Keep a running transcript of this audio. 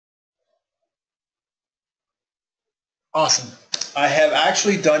Awesome. I have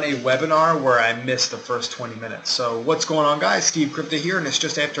actually done a webinar where I missed the first 20 minutes. So what's going on, guys? Steve Crypto here, and it's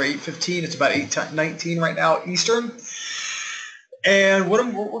just after 8:15. It's about 8:19 right now Eastern. And what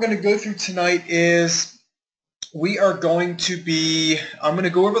we're going to go through tonight is I'm going to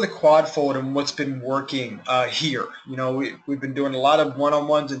go over the quad fold and what's been working here. You know, we've been doing a lot of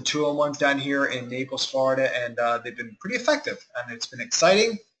one-on-ones and two-on-ones down here in Naples, Florida, and they've been pretty effective, and it's been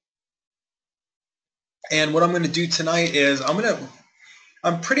exciting. And what I'm going to do tonight is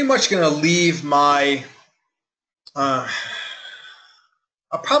I'm pretty much going to leave my I'll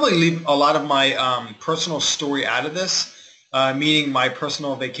probably leave a lot of my personal story out of this, meaning my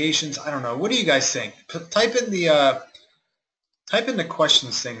personal vacations. I don't know. What do you guys think? Type in the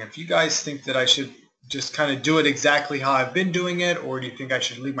questions thing if you guys think that I should just kind of do it exactly how I've been doing it, or do you think I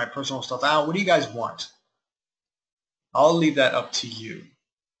should leave my personal stuff out? What do you guys want? I'll leave that up to you.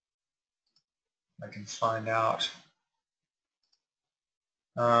 I can find out.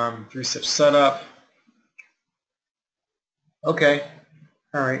 3-step setup. Okay.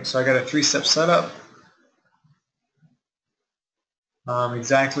 All right. So I got a 3-step setup.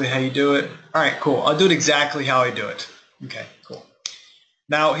 Exactly how you do it. All right, cool. I'll do it exactly how I do it. Okay, cool.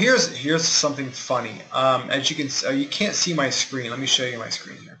 Now here's something funny. As you can, you can't see my screen. Let me show you my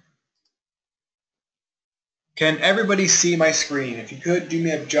screen here. Can everybody see my screen? If you could, do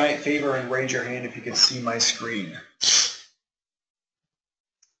me a giant favor and raise your hand if you can see my screen.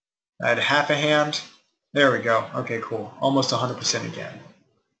 I had half a hand. There we go. Okay, cool. Almost 100% again.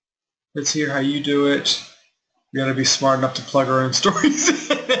 Let's hear how you do it. We gotta be smart enough to plug our own stories.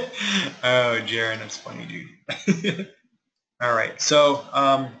 Oh, Jaron, that's funny, dude. All right, so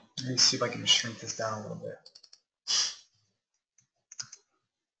let me see if I can shrink this down a little bit.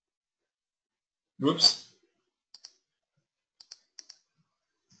 Whoops.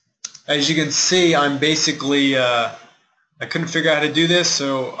 As you can see, I'm basically, I couldn't figure out how to do this,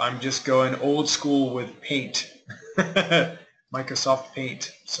 so I'm just going old school with Paint. Microsoft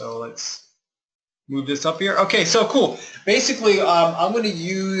Paint. So let's move this up here. Okay, so cool. Basically, I'm going to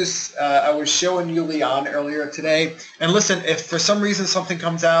use, I was showing you Leon earlier today. And listen, if for some reason something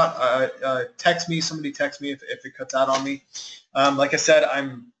comes out, text me, somebody text me if it cuts out on me. Like I said,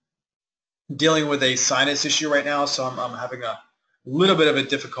 I'm dealing with a sinus issue right now, so I'm having a little bit of a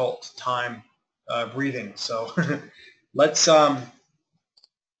difficult time breathing. So let's get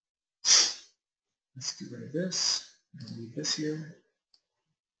rid of this and leave this here.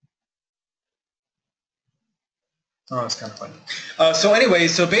 Oh, it's kind of funny. So anyway,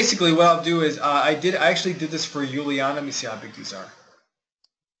 so basically what I'll do is I actually did this for Juliana. Let me see how big these are.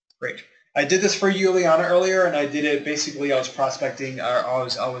 Great. I did this for Juliana earlier, and I did it basically. I was prospecting. I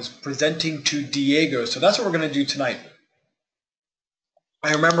was presenting to Diego. So that's what we're going to do tonight.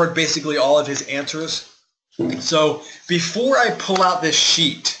 I remembered basically all of his answers. So before I pull out this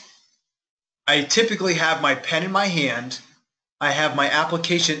sheet, I typically have my pen in my hand. I have my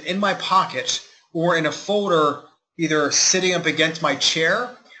application in my pocket or in a folder, either sitting up against my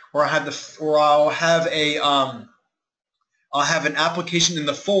chair, or I'll have an application in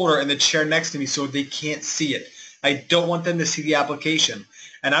the folder in the chair next to me so they can't see it. I don't want them to see the application,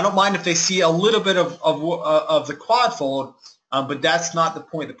 and I don't mind if they see a little bit of the quad fold, but that's not the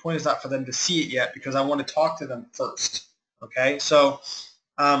point. The point is not for them to see it yet because I want to talk to them first. Okay, so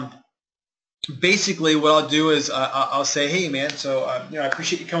basically what I'll do is I'll say, hey man, so I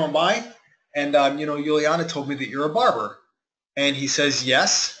appreciate you coming by, and Juliana told me that you're a barber, and he says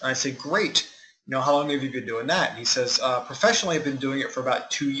yes, and I say great. How long have you been doing that? And he says, professionally, I've been doing it for about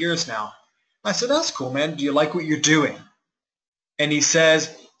 2 years now. I said, that's cool, man. Do you like what you're doing? And he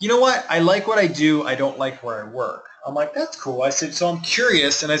says, you know what? I like what I do. I don't like where I work. I'm like, that's cool. I said, so I'm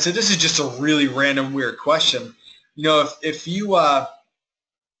curious. And I said, this is just a really random, weird question. If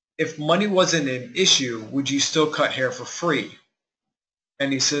money wasn't an issue, would you still cut hair for free?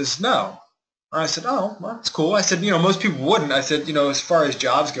 And he says, no. I said, oh, well, that's cool. I said, most people wouldn't. I said, as far as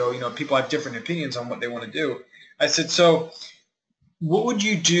jobs go, people have different opinions on what they want to do. I said, so what would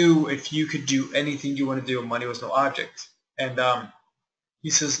you do if you could do anything you want to do and money was no object? And he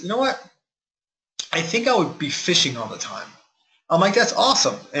says, you know what? I think I would be fishing all the time. I'm like, that's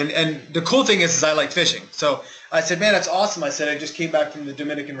awesome. And the cool thing is I like fishing. So I said, man, that's awesome. I said, I just came back from the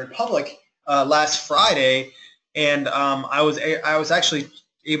Dominican Republic last Friday, and I was actually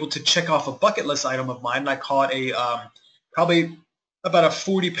able to check off a bucket list item of mine, and I caught a probably about a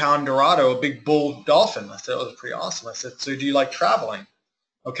 40-pound Dorado, a big bull dolphin. I said, it was pretty awesome. I said, so do you like traveling?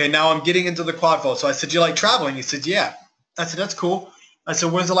 Okay, now I'm getting into the quad fold. So I said, do you like traveling? He said, yeah. I said, that's cool. I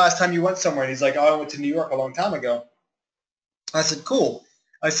said, when's the last time you went somewhere? And he's like, oh, I went to New York a long time ago. I said, cool.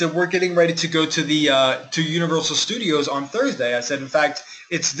 I said, we're getting ready to go to the to Universal Studios on Thursday. I said, in fact,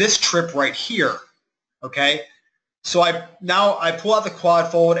 it's this trip right here. Okay. So now I pull out the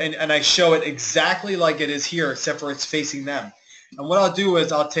quad fold and I show it exactly like it is here, except for it's facing them. And what I'll do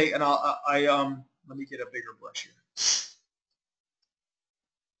is I'll take and let me get a bigger brush here.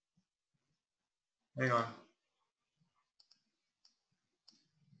 Hang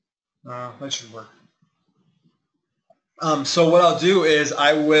on. That should work. So what I'll do is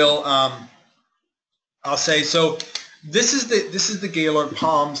I will I'll say, so this is the Gaylord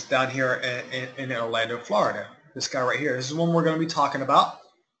Palms down here in Orlando, Florida. This guy right here. This is one we're going to be talking about.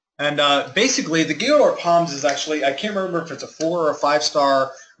 And basically, the Gaylord Palms is actually, I can't remember if it's a 4 or a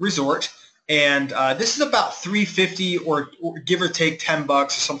 5-star resort. And this is about $350 or give or take $10 or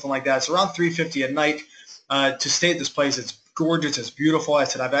something like that. It's around $350 a night to stay at this place. It's gorgeous. It's beautiful. I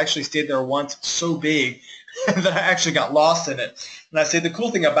said I've actually stayed there once. It's so big that I actually got lost in it. And I say the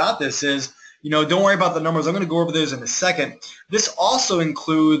cool thing about this is, don't worry about the numbers. I'm going to go over those in a second. This also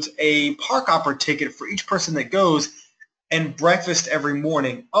includes a park hopper ticket for each person that goes and breakfast every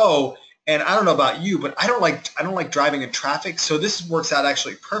morning. Oh, and I don't know about you, but I don't like driving in traffic. So this works out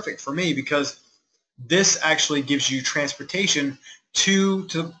actually perfect for me because this actually gives you transportation to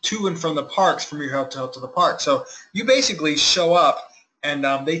and from the parks, from your hotel to the park. So you basically show up and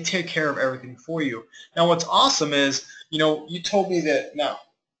they take care of everything for you. Now what's awesome is, you told me that now.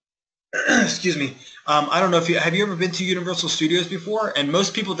 Excuse me. I don't know if have you ever been to Universal Studios before? And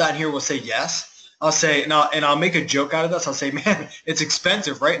most people down here will say yes. I'll say, and I'll make a joke out of this. I'll say, man, it's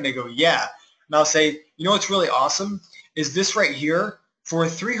expensive, right? And they go, yeah. And I'll say, what's really awesome is this right here for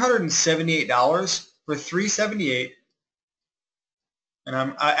 $378, for $378, and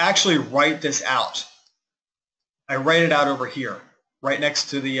I actually write this out. I write it out over here, right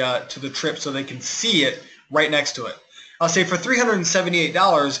next to the trip, so they can see it right next to it. I'll say for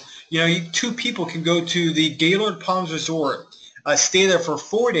 $378, two people can go to the Gaylord Palms Resort, stay there for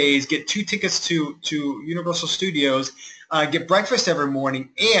 4 days, get 2 tickets to Universal Studios, get breakfast every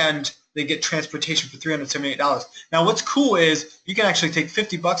morning, and they get transportation for $378. Now, what's cool is you can actually take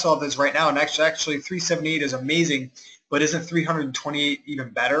 $50 off this right now, and actually $378 is amazing, but isn't $328 even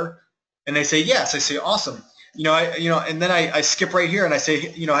better? And they say yes. I say awesome. And then I skip right here and I say,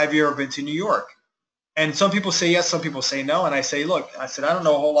 have you ever been to New York? And some people say yes, some people say no, and I say, look, I don't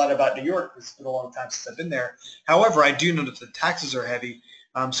know a whole lot about New York. It's been a long time since I've been there. However, I do know that the taxes are heavy,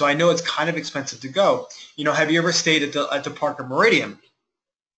 so I know it's kind of expensive to go. Have you ever stayed at the Parker Meridien?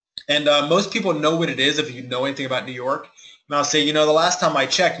 And most people know what it is if you know anything about New York. And I'll say, the last time I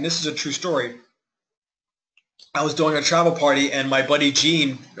checked, and this is a true story, I was doing a travel party, and my buddy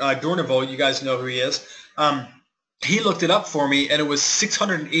Gene Dornevold, you guys know who he is, he looked it up for me, and it was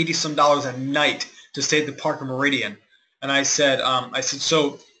 $680 some a night to stay at the Parker Meridien. And I said,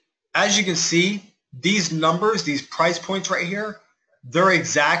 so as you can see, these numbers, these price points right here, they're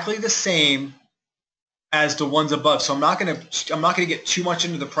exactly the same as the ones above. So I'm not gonna get too much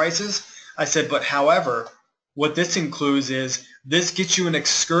into the prices. I said, but however, what this includes is this gets you an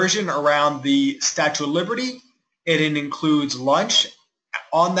excursion around the Statue of Liberty. It includes lunch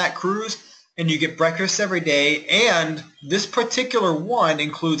on that cruise, and you get breakfast every day, and this particular one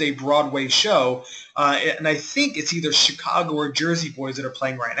includes a Broadway show, and I think it's either Chicago or Jersey Boys that are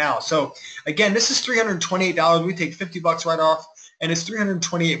playing right now. So again, this is $328. We take $50 right off, and it's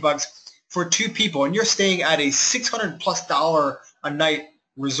 $328 for 2 people, and you're staying at a $600+ a night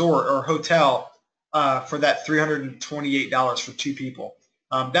resort or hotel for that $328 for 2 people.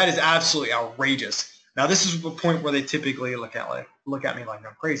 That is absolutely outrageous. Now this is the point where they typically look at me like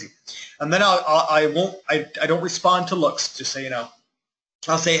I'm crazy, and then I don't respond to looks, just so you know.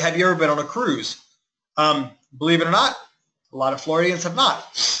 I'll say, have you ever been on a cruise? Believe it or not, a lot of Floridians have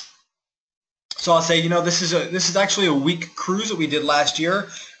not. So I'll say, this is actually a week cruise that we did last year.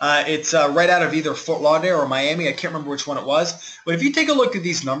 It's right out of either Fort Lauderdale or Miami. I can't remember which one it was. But if you take a look at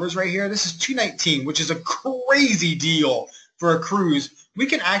these numbers right here, this is $219, which is a crazy deal for a cruise. We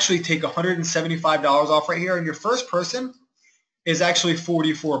can actually take $175 off right here, and your first person is actually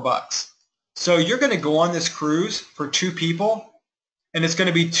 $44. So you're going to go on this cruise for 2 people, and it's going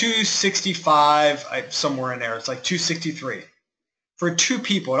to be $265 somewhere in there. It's like $263 for 2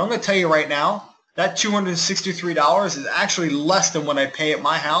 people. And I'm going to tell you right now, that $263 is actually less than what I pay at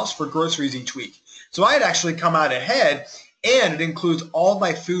my house for groceries each week. So I'd actually come out ahead, and it includes all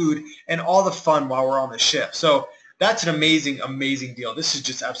my food and all the fun while we're on the ship. So that's an amazing, amazing deal. This is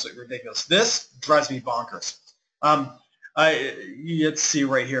just absolutely ridiculous. This drives me bonkers. Let's see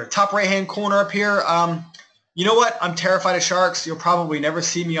right here. Top right-hand corner up here. You know what? I'm terrified of sharks. You'll probably never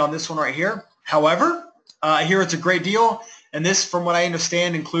see me on this one right here. However, I hear it's a great deal. And this, from what I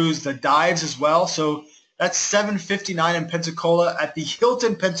understand, includes the dives as well. So that's $759 in Pensacola at the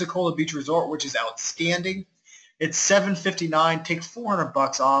Hilton Pensacola Beach Resort, which is outstanding. It's $759. Take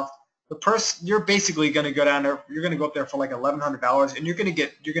 $400 off. The person, you're basically going to go down there. You're going to go up there for like $1,100, and you're going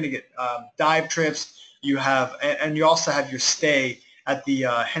to get dive trips. You have, and you also have your stay at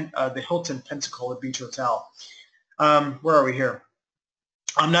the Hilton Pensacola Beach Hotel. Where are we here?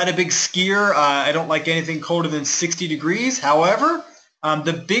 I'm not a big skier. I don't like anything colder than 60 degrees. However,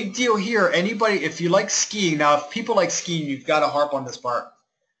 the big deal here, anybody, if you like skiing, now if people like skiing, you've got to harp on this part.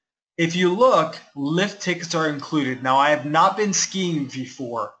 If you look, lift tickets are included. Now, I have not been skiing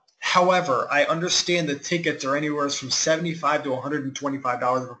before. However, I understand the tickets are anywhere from $75 to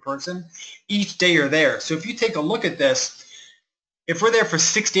 $125 per person each day you're there. So if you take a look at this, if we're there for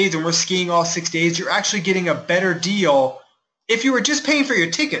 6 days and we're skiing all 6 days, you're actually getting a better deal if you were just paying for your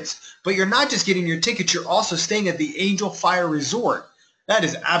tickets. But you're not just getting your tickets, you're also staying at the Angel Fire Resort. That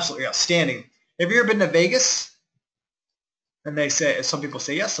is absolutely outstanding. Have you ever been to Vegas? And they say, some people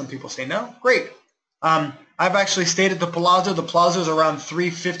say yes, some people say no. Great. I've actually stayed at the Palazzo. The Palazzo is around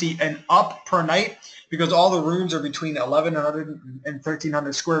 $350 and up per night because all the rooms are between 1,100 and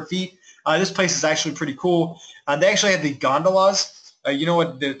 1,300 square feet. This place is actually pretty cool. They actually have the gondolas. You know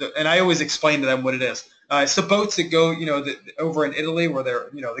what? And I always explain to them what it is. It's the boats that go, over in Italy where they're,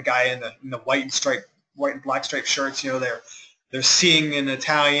 the guy in the white and black striped shirts. They're seeing in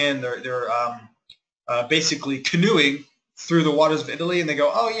Italian. They're basically canoeing through the waters of Italy, and they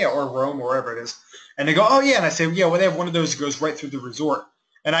go, oh yeah, or Rome, or wherever it is, and they go, oh yeah, and I say, yeah, well, they have one of those that goes right through the resort,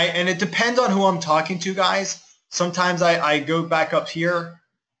 and it depends on who I'm talking to, guys. Sometimes I go back up here.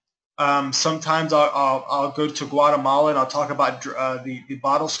 Sometimes I'll go to Guatemala and I'll talk about the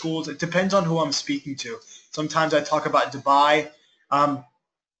bottle schools. It depends on who I'm speaking to. Sometimes I talk about Dubai,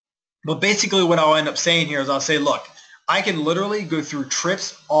 but basically what I'll end up saying here is I'll say, look, I can literally go through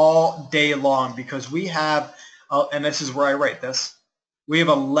trips all day long because we have. And this is where I write this. We have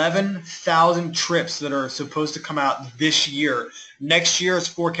 11,000 trips that are supposed to come out this year. Next year is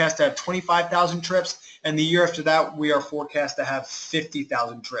forecast to have 25,000 trips, and the year after that, we are forecast to have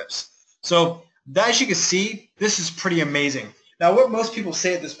 50,000 trips. So as you can see, this is pretty amazing. Now, what most people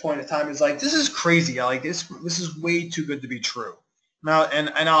say at this point in time is like, this is crazy. Like this is way too good to be true. Now,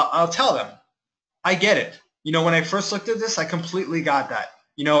 and I'll tell them, I get it. When I first looked at this, I completely got that.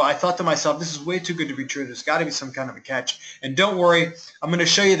 I thought to myself, this is way too good to be true. There's got to be some kind of a catch. And don't worry, I'm going to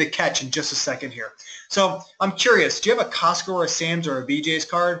show you the catch in just a second here. So I'm curious, do you have a Costco or a Sam's or a BJ's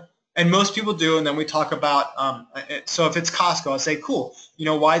card? And most people do, and then we talk about, so if it's Costco, I'll say, cool,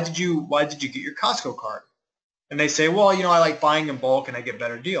 why did you get your Costco card? And they say, well, I like buying in bulk and I get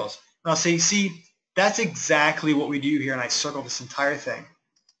better deals. And I'll say, see, that's exactly what we do here, and I circle this entire thing.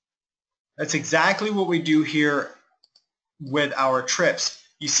 That's exactly what we do here with our trips.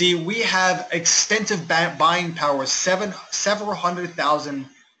 You see, we have extensive buying power, several hundred thousand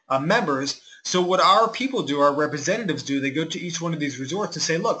members. So what our people do, our representatives do, they go to each one of these resorts and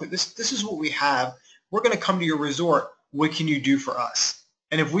say, look, this is what we have. We're going to come to your resort. What can you do for us?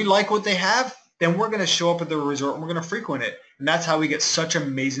 And if we like what they have, then we're going to show up at the resort and we're going to frequent it. And that's how we get such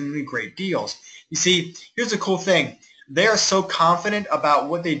amazingly great deals. You see, here's the cool thing. They are so confident about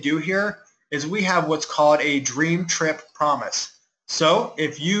what they do here is we have what's called a dream trip promise. So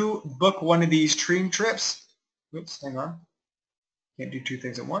if you book one of these dream trips, oops, hang on, can't do two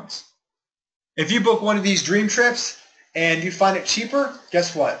things at once. If you book one of these dream trips and you find it cheaper,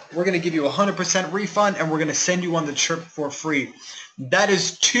 guess what? We're going to give you a 100% refund and we're going to send you on the trip for free. That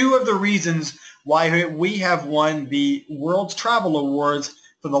is two of the reasons why we have won the World's Travel Awards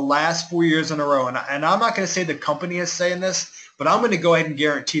for the last 4 years in a row. And I'm not going to say the company is saying this, but I'm going to go ahead and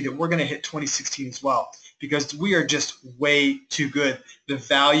guarantee that we're going to hit 2016 as well, because we are just way too good. The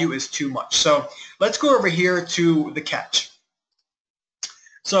value is too much. So let's go over here to the catch.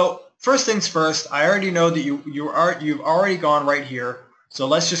 So first things first, I already know that you've already gone right here. So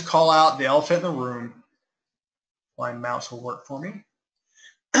let's just call out the elephant in the room. Blind mouse will work for me.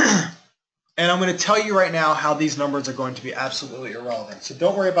 And I'm going to tell you right now how these numbers are going to be absolutely irrelevant. So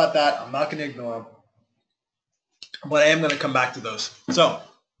don't worry about that. I'm not going to ignore them. But I am going to come back to those. So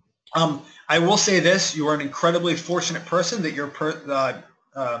I will say this. You are an incredibly fortunate person that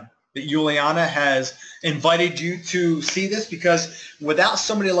that Juliana has invited you to see this, because without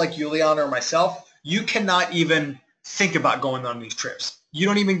somebody like Juliana or myself, you cannot even think about going on these trips. You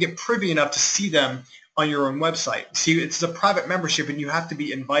don't even get privy enough to see them on your own website. See, it's a private membership and you have to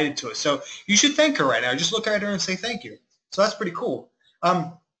be invited to it. So you should thank her right now. Just look at her and say thank you. So that's pretty cool.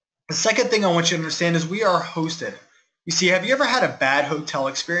 The second thing I want you to understand is we are hosted. You see, have you ever had a bad hotel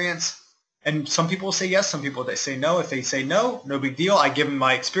experience? And some people will say yes, some people they say no. If they say no, no big deal. I give them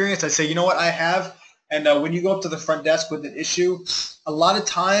my experience. I say, you know what, I have. And when you go up to the front desk with an issue, a lot of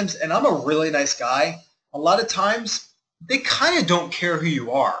times, and I'm a really nice guy, a lot of times they kind of don't care who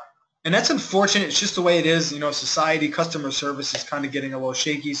you are. And that's unfortunate. It's just the way it is. You know, society, customer service is kind of getting a little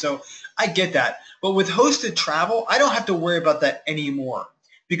shaky. So I get that. But with hosted travel, I don't have to worry about that anymore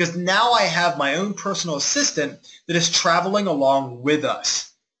because now I have my own personal assistant that is traveling along with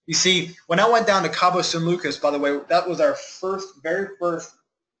us. You see, when I went down to Cabo San Lucas, by the way, that was our very first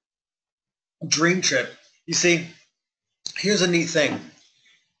dream trip. You see, here's a neat thing.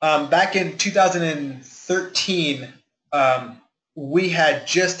 Back in 2013, we had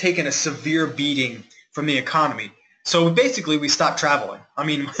just taken a severe beating from the economy. So basically, we stopped traveling. I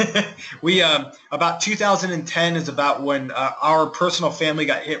mean, we about 2010 is about when our personal family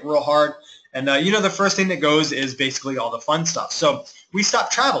got hit real hard. And, you know, the first thing that goes is basically all the fun stuff. So we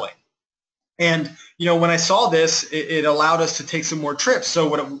stopped traveling. And, you know, when I saw this, it allowed us to take some more trips. So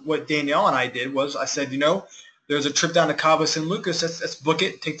what Danielle and I did was I said, you know, there's a trip down to Cabo San Lucas. Let's book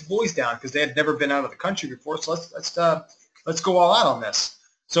it, take the boys down because they had never been out of the country before. So let's go all out on this.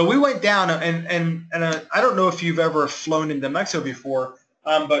 So we went down, and I don't know if you've ever flown into Mexico before,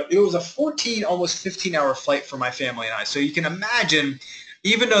 but it was a 14, almost 15-hour flight for my family and I. So you can imagine,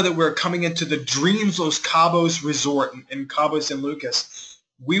 even though that we're coming into the Dreams Los Cabos Resort in Cabo San Lucas,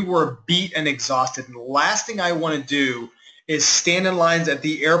 we were beat and exhausted. And the last thing I want to do is stand in lines at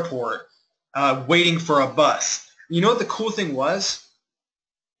the airport waiting for a bus. You know what the cool thing was?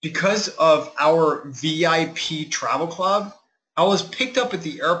 Because of our VIP travel club, I was picked up at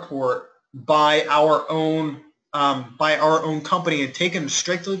the airport by our own company and taken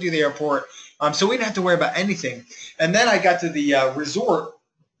straight to the airport. So we didn't have to worry about anything. And then I got to the resort,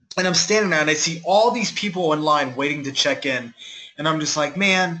 and I'm standing there, and I see all these people in line waiting to check in. And I'm just like,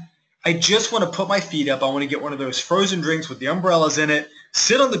 man, I just want to put my feet up. I want to get one of those frozen drinks with the umbrellas in it,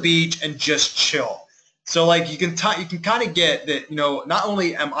 sit on the beach, and just chill. So like you can kind of get that, you know, not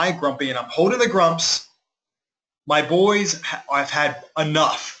only am I grumpy and I'm holding the grumps, my boys, I've had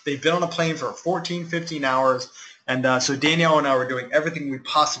enough. They've been on a plane for 14, 15 hours. And so Danielle and I were doing everything we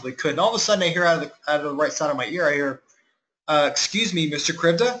possibly could. And all of a sudden I hear out of the right side of my ear, I hear, excuse me, Mr.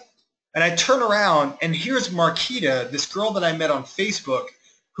 Krivda? And I turn around, and here's Marquita, this girl that I met on Facebook,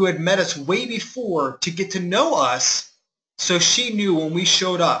 who had met us way before to get to know us, so she knew when we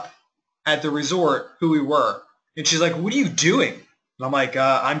showed up at the resort who we were. And she's like, what are you doing? And I'm like,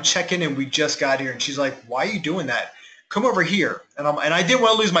 I'm checking in. We just got here. And she's like, why are you doing that? Come over here. And I didn't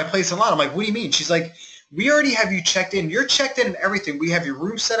want to lose my place in line. I'm like, what do you mean? She's like, we already have you checked in. You're checked in and everything. We have your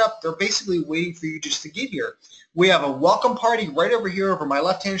room set up. They're basically waiting for you just to get here. We have a welcome party right over here over my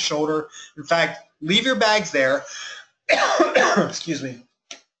left-hand shoulder. In fact, leave your bags there. Excuse me.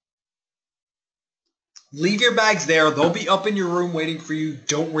 Leave your bags there. They'll be up in your room waiting for you.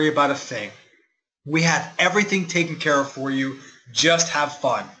 Don't worry about a thing. We have everything taken care of for you. Just have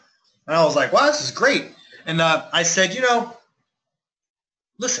fun. And I was like, wow, this is great. And I said, you know,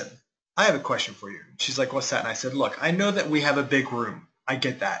 listen, I have a question for you. She's like, what's that? And I said, look, I know that we have a big room. I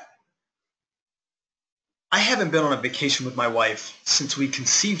get that. I haven't been on a vacation with my wife since we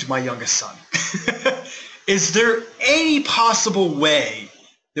conceived my youngest son. Is there any possible way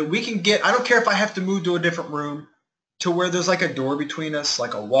that we can get, I don't care if I have to move to a different room, to where there's like a door between us,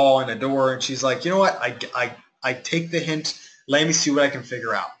 like a wall and a door? And she's like, you know what, I take the hint, let me see what I can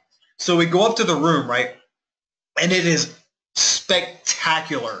figure out. So we go up to the room, right? And it is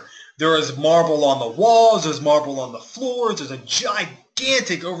spectacular. There is marble on the walls, there's marble on the floors, there's a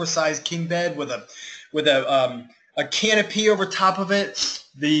gigantic oversized king bed with a canopy over top of it.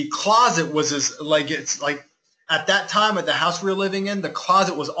 The closet was it's like at that time at the house we were living in, the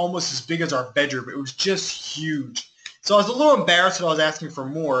closet was almost as big as our bedroom. It was just huge. So I was a little embarrassed that I was asking for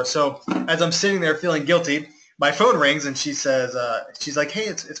more. So as I'm sitting there feeling guilty, my phone rings and she says, she's like, hey,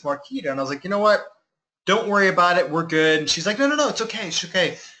 it's Marquita. And I was like, you know what? Don't worry about it. We're good. And she's like, no, it's okay. It's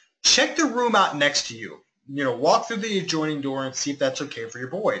okay. Check the room out next to you. You know, walk through the adjoining door and see if that's okay for your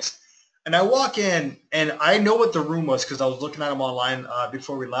boys. And I walk in, and I know what the room was because I was looking at them online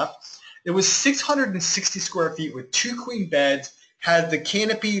before we left. It was 660 square feet with 2 queen beds, had the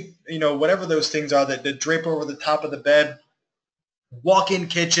canopy, you know, whatever those things are that drape over the top of the bed, walk-in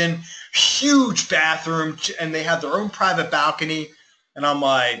kitchen, huge bathroom, and they have their own private balcony. And I'm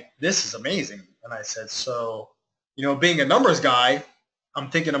like, this is amazing. And I said, so, you know, being a numbers guy, I'm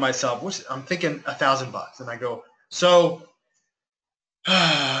thinking to myself, I'm thinking $1,000. And I go, so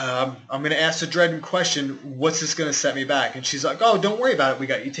I'm going to ask the dreaded question, what's this going to set me back? And she's like, oh, don't worry about it. We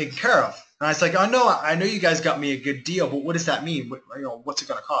got you taken care of. And I was like, oh no, I know you guys got me a good deal, but what does that mean? What's it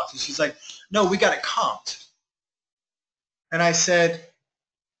going to cost? And she's like, no, we got it comped. And I said,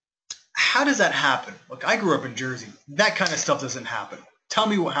 how does that happen? Look, I grew up in Jersey. That kind of stuff doesn't happen. Tell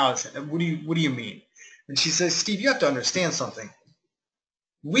me how is it? What do you mean? And she says, Steve, you have to understand something.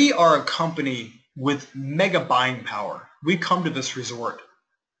 We are a company with mega buying power. We come to this resort.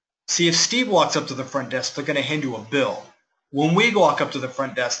 See, if Steve walks up to the front desk, they're going to hand you a bill. When we walk up to the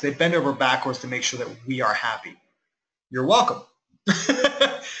front desk, they bend over backwards to make sure that we are happy. You're welcome.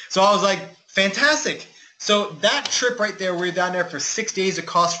 So I was like, fantastic. So that trip right there, we were down there for 6 days. It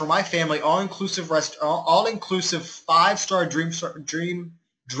cost for my family, all-inclusive 5-star Dreams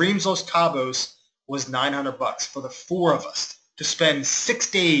Los Cabos was $900 for the 4 of us to spend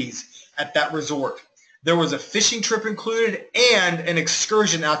 6 days at that resort. There was a fishing trip included and an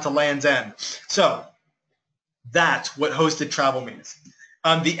excursion out to Land's End. So that's what hosted travel means.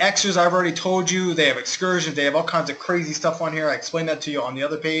 The extras I've already told you. They have excursions. They have all kinds of crazy stuff on here. I explained that to you on the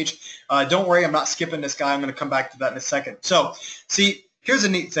other page. Don't worry, I'm not skipping this guy. I'm going to come back to that in a second. So, see, here's a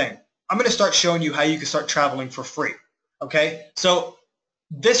neat thing. I'm going to start showing you how you can start traveling for free. Okay? So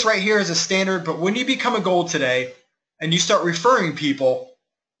this right here is a standard, but when you become a gold today and you start referring people,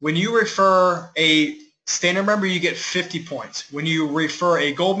 when you refer a standard member, you get 50 points. When you refer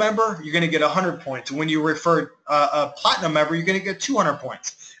a gold member, you're going to get 100 points. When you refer a platinum member, you're going to get 200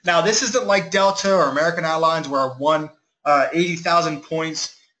 points. Now, this isn't like Delta or American Airlines where 80,000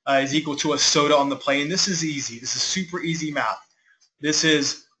 points is equal to a soda on the plane. This is easy. This is super easy math. This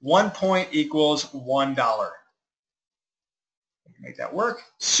is 1 point equals $1. Make that work.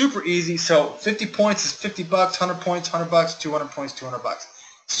 Super easy. So 50 points is 50 bucks, 100 points, 100 bucks, 200 points, 200 bucks.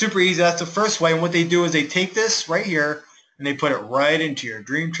 Super easy. That's the first way. And what they do is they take this right here and they put it right into your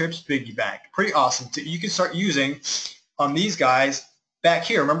Dream Trips piggy bank. Pretty awesome. So you can start using on these guys back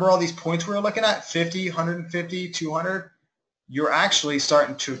here. Remember all these points we were looking at? 50, 150, 200? You're actually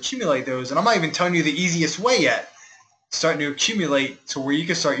starting to accumulate those. And I'm not even telling you the easiest way yet. Starting to accumulate to where you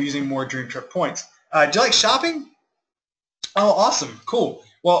can start using more Dream Trip points. Do you like shopping? Oh, awesome. Cool.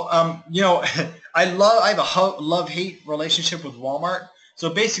 Well, I have a love-hate relationship with Walmart. So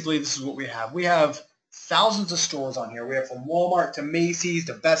basically, this is what we have. We have thousands of stores on here. We have from Walmart to Macy's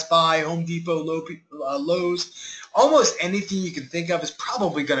to Best Buy, Home Depot, Lowe's. Almost anything you can think of is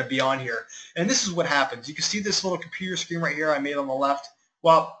probably going to be on here. And this is what happens. You can see this little computer screen right here I made on the left.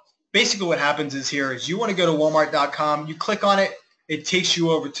 Well, basically what happens is you want to go to Walmart.com. You click on it. It takes you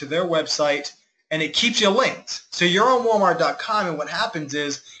over to their website. And it keeps you linked. So you're on Walmart.com, and what happens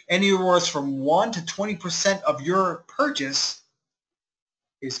is anywhere from 1 to 20% of your purchase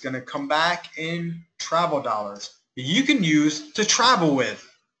is going to come back in travel dollars that you can use to travel with.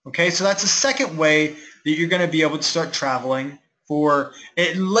 Okay, so that's the second way that you're going to be able to start traveling for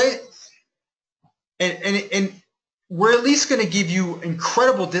it. And we're at least going to give you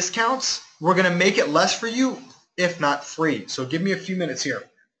incredible discounts. We're going to make it less for you, if not free. So give me a few minutes here.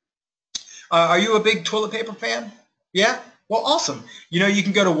 Are you a big toilet paper fan? Yeah? Well, awesome. You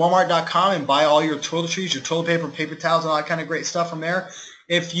can go to Walmart.com and buy all your toiletries, your toilet paper, paper towels, and all that kind of great stuff from there.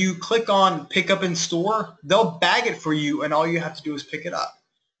 If you click on Pick Up in Store, they'll bag it for you, and all you have to do is pick it up.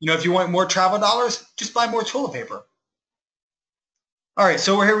 If you want more travel dollars, just buy more toilet paper. All right,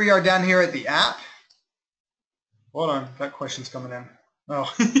 so here we are down here at the app. Hold on, got questions coming in. Oh.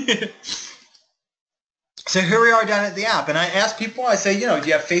 So here we are down at the app, and I ask people, I say, do you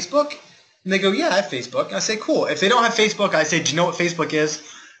have Facebook? And they go, yeah, I have Facebook. And I say, cool. If they don't have Facebook, I say, do you know what Facebook is?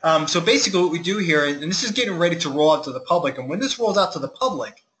 So basically what we do here, and this is getting ready to roll out to the public, and when this rolls out to the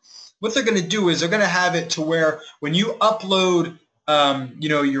public, what they're going to do is they're going to have it to where when you upload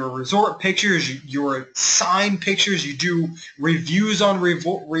your resort pictures, your sign pictures, you do reviews on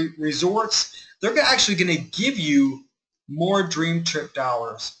resorts, they're actually going to give you more Dream Trip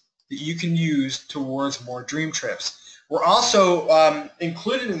dollars that you can use towards more Dream Trips. We're also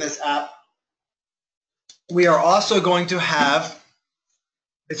included in this app. We are also going to have,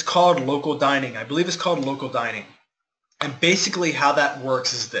 it's called local dining. I believe it's called local dining. And basically how that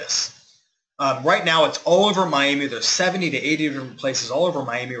works is this. Right now it's all over Miami. There's 70 to 80 different places all over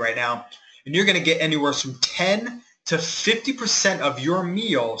Miami right now. And you're going to get anywhere from 10 to 50% of your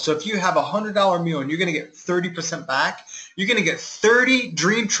meal. So if you have a $100 meal and you're going to get 30% back, you're going to get 30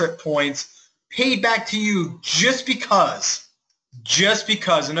 Dream Trip points paid back to you just because.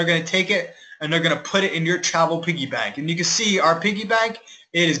 And they're going to take it and they're going to put it in your travel piggy bank. And you can see our piggy bank,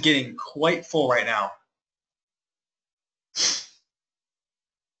 it is getting quite full right now.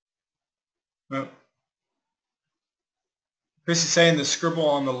 Chris is saying the scribble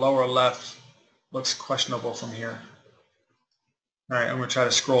on the lower left looks questionable from here. All right, I'm going to try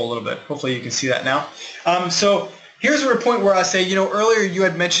to scroll a little bit. Hopefully you can see that now. So here's a point where I say, earlier you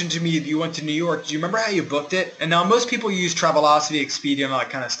had mentioned to me that you went to New York. Do you remember how you booked it? And now most people use Travelocity, Expedia, and all that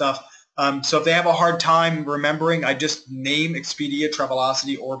kind of stuff. So if they have a hard time remembering, I just name Expedia,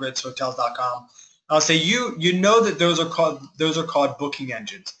 Travelocity, Orbitz, Hotels.com. I'll say you know that those are called booking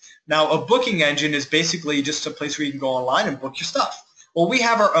engines. Now a booking engine is basically just a place where you can go online and book your stuff. Well, we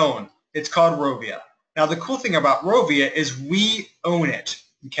have our own. It's called Rovia. Now, the cool thing about Rovia is we own it,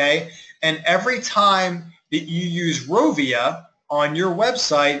 okay? And every time that you use Rovia on your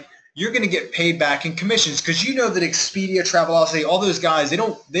website, you're going to get paid back in commissions because you know that Expedia, Travelocity, all those guys, they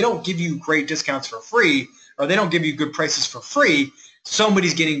don't give you great discounts for free, or they don't give you good prices for free.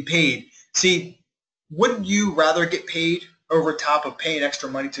 Somebody's getting paid. See, wouldn't you rather get paid over top of paying extra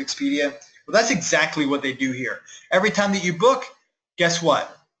money to Expedia? Well, that's exactly what they do here. Every time that you book, guess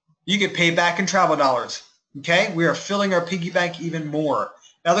what? You get paid back in travel dollars. Okay? We are filling our piggy bank even more.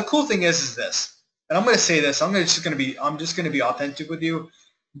 Now the cool thing is this, and I'm going to say this. I'm just going to be authentic with you.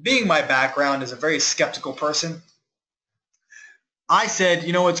 Being my background as a very skeptical person, I said,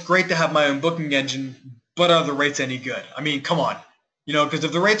 it's great to have my own booking engine, but are the rates any good? I mean, come on. Because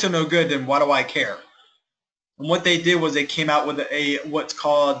if the rates are no good, then why do I care? And what they did was they came out with what's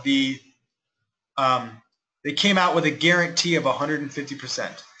called they came out with a guarantee of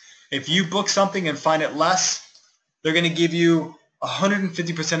 150%. If you book something and find it less, they're going to give you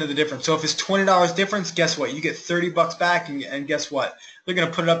 150% of the difference. So if it's $20 difference, guess what? You get 30 bucks back, and guess what? They're going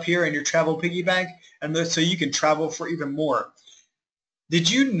to put it up here in your travel piggy bank, and so you can travel for even more.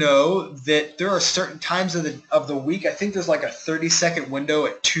 Did you know that there are certain times of the week? I think there's like a 30-second window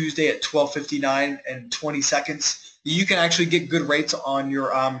at Tuesday at 12:59 and 20 seconds. You can actually get good rates on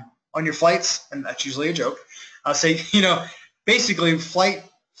your flights, and that's usually a joke. I'll say, basically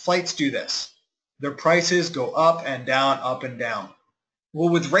flights do this. Their prices go up and down, up and down. Well,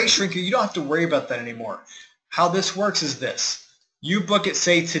 with Rate Shrinker, you don't have to worry about that anymore. How this works is this. You book it,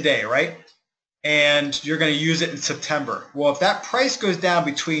 say, today, right? And you're going to use it in September. Well, if that price goes down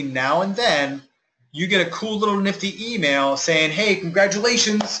between now and then, you get a cool little nifty email saying, hey,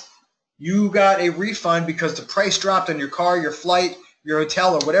 congratulations, you got a refund because the price dropped on your car, your flight, your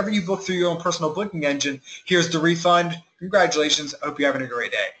hotel, or whatever you book through your own personal booking engine. Here's the refund. Congratulations. I hope you're having a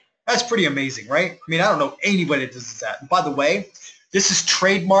great day. That's pretty amazing, right? I mean, I don't know anybody that does that. And by the way, this is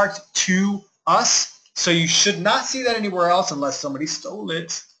trademarked to us, so you should not see that anywhere else unless somebody stole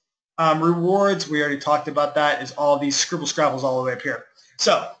it. Rewards, we already talked about that, is all these scribble scrabbles all the way up here.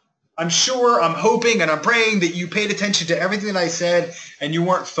 So I'm hoping, and I'm praying that you paid attention to everything that I said and you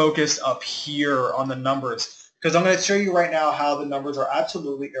weren't focused up here on the numbers, because I'm going to show you right now how the numbers are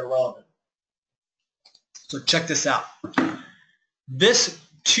absolutely irrelevant. So check this out. This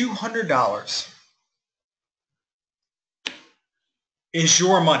 $200 is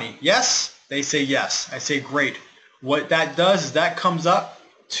your money. Yes? They say yes. I say great. What that does is that comes up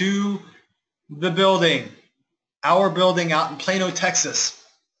to the building, our building out in Plano, Texas.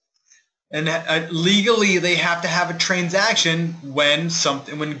 And legally, they have to have a transaction when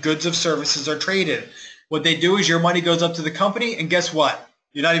goods or services are traded. What they do is your money goes up to the company, and guess what?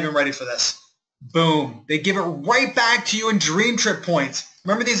 You're not even ready for this. Boom. They give it right back to you in Dream Trip points.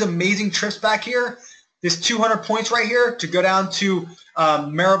 Remember these amazing trips back here? This 200 points right here to go down to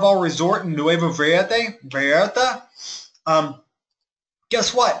Marival Resort in Nuevo Vallarta.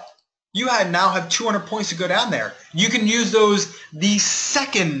 Guess what? You now have 200 points to go down there. You can use those the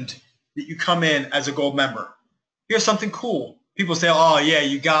second that you come in as a gold member. Here's something cool. People say, oh yeah,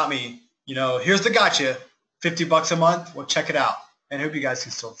 you got me. Here's the gotcha. 50 bucks a month. Well, check it out. And I hope you guys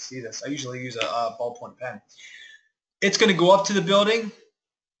can still see this. I usually use a ballpoint pen. It's going to go up to the building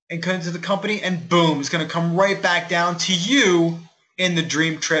and come into the company, and boom, it's going to come right back down to you in the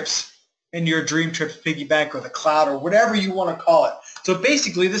Dream Trips, in your Dream Trips piggy bank, or the cloud, or whatever you want to call it. So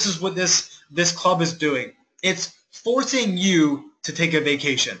basically, this is what this club is doing. It's forcing you to take a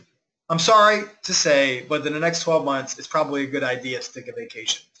vacation. I'm sorry to say, but in the next 12 months, it's probably a good idea to take a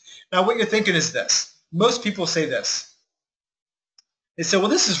vacation. Now, what you're thinking is this. Most people say this. They say, well,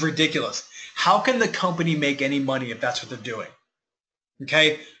 this is ridiculous. How can the company make any money if that's what they're doing?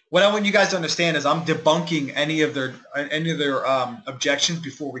 Okay? What I want you guys to understand is I'm debunking any of their objections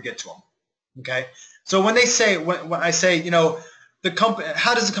before we get to them. Okay? So when I say, the company,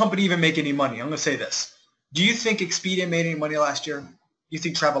 how does the company even make any money? I'm going to say this. Do you think Expedia made any money last year? Do you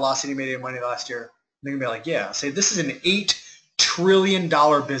think Travelocity made any money last year? They're going to be like, yeah. I say this is an $8 trillion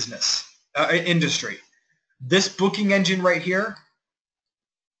business, industry. This booking engine right here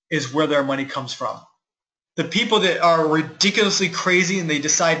is where their money comes from. The people that are ridiculously crazy and they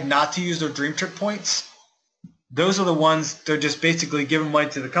decide not to use their Dream Trip points, Those are the ones they're just basically giving money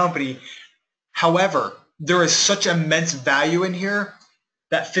to the company. However, there is such immense value in here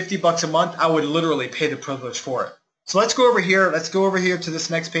that $50 a month, I would literally pay the privilege for it. So let's go over here. Let's go over here to this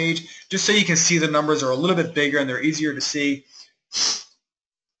next page, just so you can see the numbers are a little bit bigger and they're easier to see.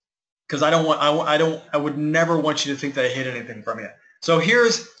 Because I would never want you to think that I hid anything from you. So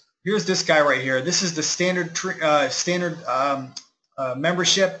here's this guy right here. This is the standard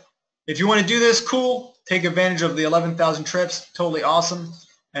membership. If you want to do this, cool. Take advantage of the 11,000 trips. Totally awesome.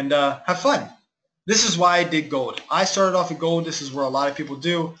 And have fun. This is why I did gold. I started off with gold. This is where a lot of people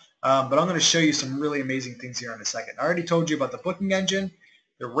do. But I'm going to show you some really amazing things here in a second. I already told you about the booking engine,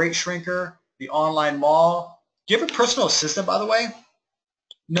 the rate shrinker, the online mall. Do you have a personal assistant, by the way?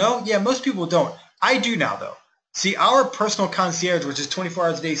 No? Yeah, most people don't. I do now, though. See, our personal concierge, which is 24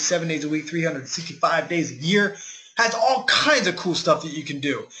 hours a day, 7 days a week, 365 days a year, has all kinds of cool stuff that you can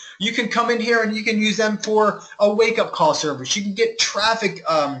do. You can come in here and you can use them for a wake-up call service. You can get traffic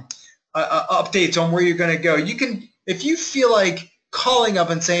updates on where you're going to go. You can, if you feel like calling up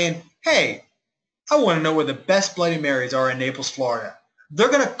and saying, hey, I want to know where the best Bloody Marys are in Naples, Florida. They're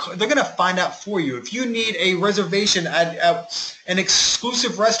gonna find out for you. If you need a reservation at an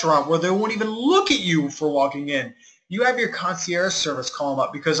exclusive restaurant where they won't even look at you for walking in, you have your concierge service call them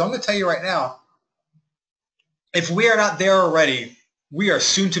up, because I'm going to tell you right now, if we are not there already, we are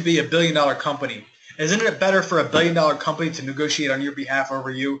soon to be a billion-dollar company. Isn't it better for a billion-dollar company to negotiate on your behalf over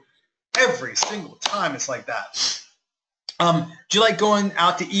you? Every single time it's like that. Do you like going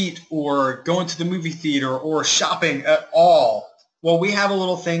out to eat or going to the movie theater or shopping at all? Well, we have a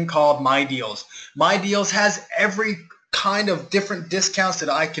little thing called My Deals. My Deals has every kind of different discounts that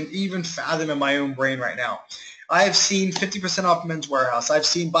I can even fathom in my own brain right now. I have seen 50% off Men's Warehouse. I've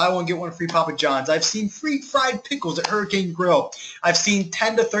seen buy one, get one free Papa John's. I've seen free fried pickles at Hurricane Grill. I've seen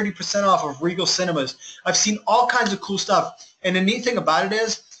 10 to 30% off of Regal Cinemas. I've seen all kinds of cool stuff. And the neat thing about it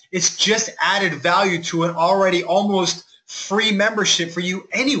is, it's just added value to an already almost free membership for you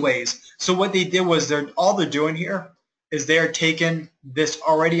anyways. So what they did was all they're doing here is they're taking this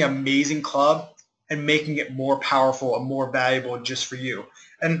already amazing club and making it more powerful and more valuable just for you.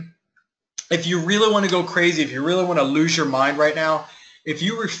 And if you really want to go crazy, if you really want to lose your mind right now, if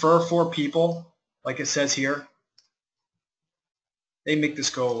you refer 4 people, like it says here, they make this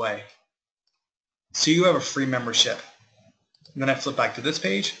go away. So you have a free membership. And then I flip back to this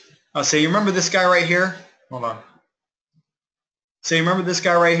page. I'll say, you remember this guy right here? Hold on. So you remember this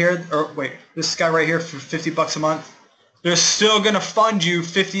guy right here? Or wait, this guy right here for $50 a month? They're still going to fund you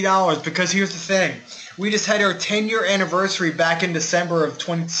 $50, because here's the thing. We just had our 10-year anniversary back in December of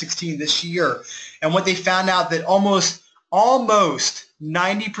 2016 this year. And what they found out that almost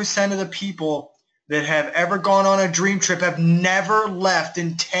 90% of the people that have ever gone on a dream trip have never left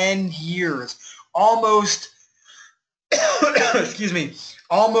in 10 years. Almost, excuse me,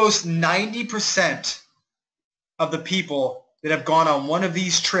 almost 90% of the people that have gone on one of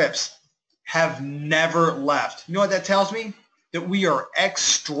these trips have never left. You know what that tells me? That we are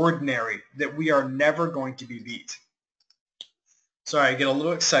extraordinary, that we are never going to be beat. Sorry, I get a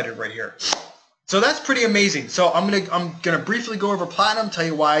little excited right here. So that's pretty amazing. So I'm gonna briefly go over Platinum, tell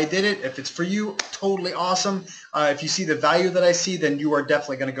you why I did it. If it's for you, totally awesome. If you see the value that I see, then you are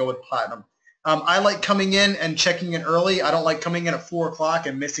definitely gonna go with Platinum. I like coming in and checking in early. I don't like coming in at 4 o'clock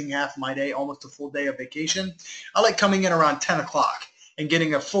and missing half my day, almost a full day of vacation. I like coming in around 10 o'clock and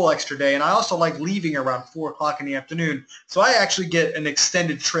getting a full extra day. And I also like leaving around 4 o'clock in the afternoon. So I actually get an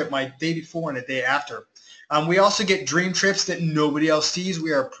extended trip my day before and a day after. We also get dream trips that nobody else sees.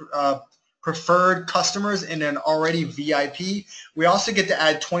 We are preferred customers in an already VIP. We also get to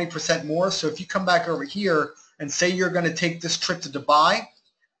add 20% more. So if you come back over here and say you're going to take this trip to Dubai,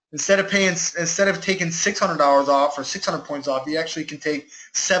 instead of taking $600 off or 600 points off, you actually can take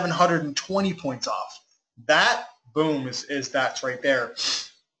 720 points off. That, boom, that's right there.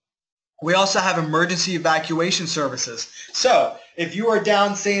 We also have emergency evacuation services. So if you are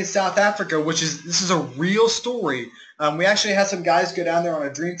down, say, in South Africa, this is a real story. We actually had some guys go down there on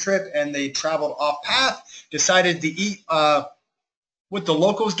a dream trip, and they traveled off path, decided to eat what the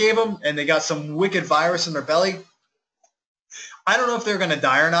locals gave them, and they got some wicked virus in their belly. I don't know if they're going to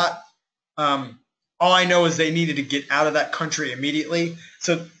die or not. All I know is they needed to get out of that country immediately.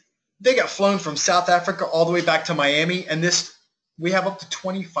 So they got flown from South Africa all the way back to Miami, and we have up to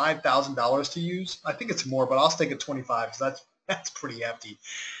 $25,000 to use. I think it's more, but I'll stick at 25 because that's pretty hefty.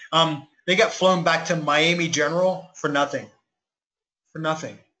 They got flown back to Miami General for nothing. For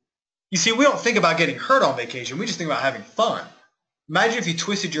nothing. You see, we don't think about getting hurt on vacation. We just think about having fun. Imagine if you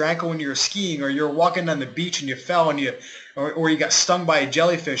twisted your ankle when you were skiing, or you were walking down the beach and you fell, and or you got stung by a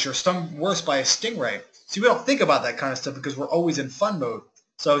jellyfish, or stung worse by a stingray. See, we don't think about that kind of stuff because we're always in fun mode.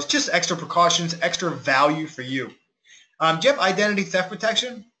 So it's just extra precautions, extra value for you. Do you have identity theft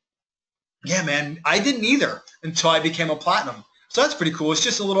protection? Yeah, man, I didn't either until I became a platinum. So that's pretty cool. It's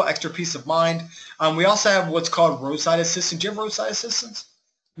just a little extra peace of mind. We also have what's called roadside assistance. Do you have roadside assistance?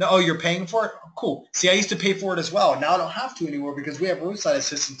 No, oh, you're paying for it? Oh, cool. See, I used to pay for it as well. Now I don't have to anymore because we have roadside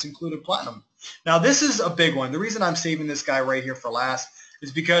assistance included platinum. Now this is a big one. The reason I'm saving this guy right here for last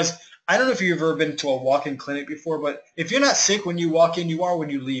is because I don't know if you've ever been to a walk-in clinic before, but if you're not sick when you walk in, you are when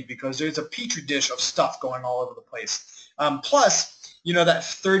you leave because there's a petri dish of stuff going all over the place. Plus, you know, that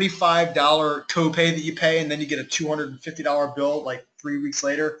 $35 copay that you pay and then you get a $250 bill like 3 weeks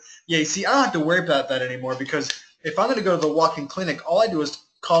later. Yeah, you see, I don't have to worry about that anymore because if I'm going to go to the walk-in clinic, all I do is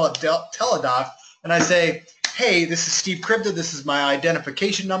call up Teladoc and I say, hey, this is Steve Krypta. This is my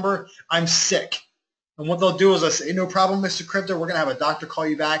identification number. I'm sick. And what they'll do is I say, no problem, Mr. Krypta. We're going to have a doctor call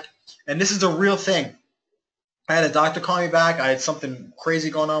you back. And this is a real thing. I had a doctor call me back. I had something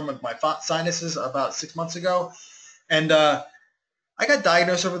crazy going on with my sinuses about 6 months ago. And I got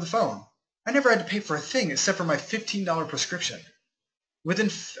diagnosed over the phone. I never had to pay for a thing except for my $15 prescription.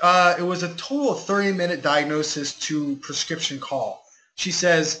 It was a total of 30-minute diagnosis to prescription call. She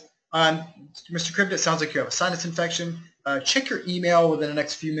says, Mr. Krypta, it sounds like you have a sinus infection. Check your email within the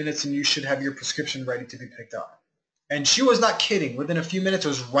next few minutes and you should have your prescription ready to be picked up. And she was not kidding. Within a few minutes, it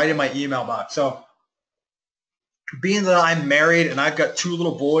was right in my email box. So being that I'm married and I've got 2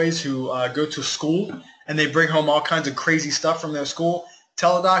 little boys who go to school and they bring home all kinds of crazy stuff from their school,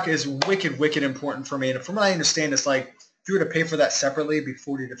 Teladoc is wicked, wicked important for me. And from what I understand, it's like if you were to pay for that separately, it'd be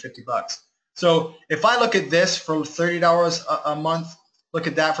 $40 to $50. So if I look at this for $30 a month, look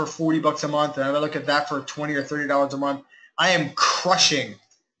at that for $40 a month, and if I look at that for $20 or $30 a month, I am crushing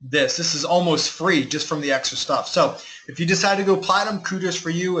this. This is almost free just from the extra stuff. So if you decide to go platinum, kudos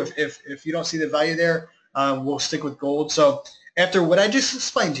for you. If you don't see the value there, we'll stick with gold. So after what I just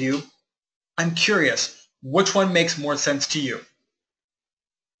explained to you, I'm curious, which one makes more sense to you?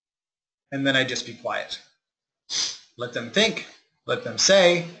 And then I just be quiet. Let them think, let them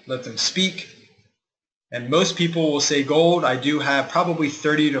say, let them speak. And most people will say gold. I do have probably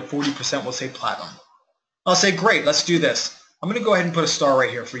 30 to 40% will say platinum. I'll say, great, let's do this. I'm going to go ahead and put a star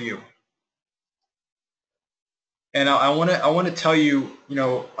right here for you. And I want to tell you,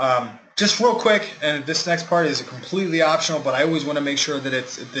 just real quick, and this next part is completely optional, but I always want to make sure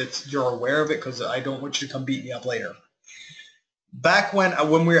that you're aware of it because I don't want you to come beat me up later. Back when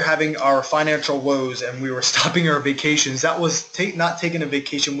we were having our financial woes and we were stopping our vacations, that was not taking a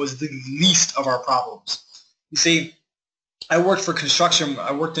vacation was the least of our problems. You see, I worked for construction.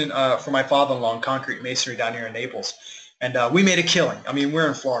 I worked for my father-in-law in concrete masonry down here in Naples, and we made a killing. I mean, we're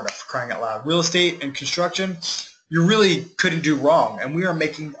in Florida, for crying out loud. Real estate and construction, you really couldn't do wrong, and we were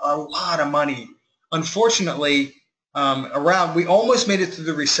making a lot of money. Unfortunately, we almost made it through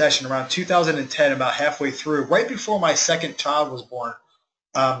the recession around 2010, about halfway through, right before my second child was born.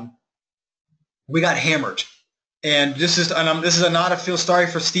 We got hammered, and this is not a feel sorry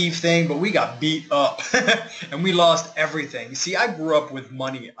for Steve thing, but we got beat up, and we lost everything. You see, I grew up with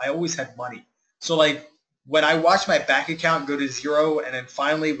money. I always had money. So like when I watched my bank account go to zero, and then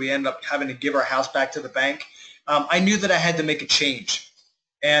finally we ended up having to give our house back to the bank, I knew that I had to make a change.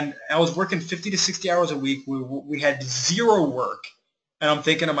 And I was working 50 to 60 hours a week. We had zero work. And I'm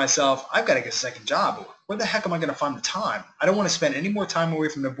thinking to myself, I've got to get a second job. Where the heck am I going to find the time? I don't want to spend any more time away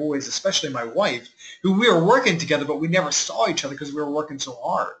from the boys, especially my wife, who we were working together, but we never saw each other because we were working so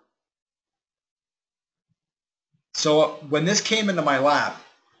hard. So when this came into my lap,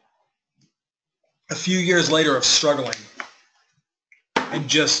 a few years later of struggling and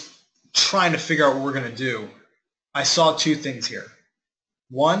just trying to figure out what we're going to do, I saw 2 things here.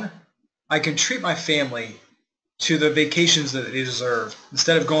 One, I can treat my family to the vacations that they deserve.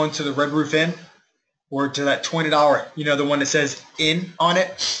 Instead of going to the Red Roof Inn or to that $20, the one that says Inn on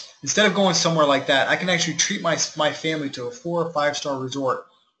it, instead of going somewhere like that, I can actually treat my family to a 4 or 5-star resort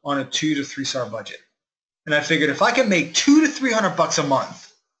on a 2 to 3-star budget. And I figured if I can make $200 to $300 a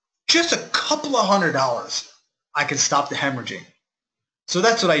month, just a couple of $100, I can stop the hemorrhaging. So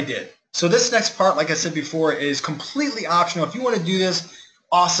that's what I did. So this next part, like I said before, is completely optional. If you want to do this,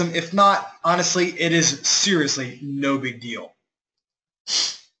 awesome. If not, honestly, it is seriously no big deal.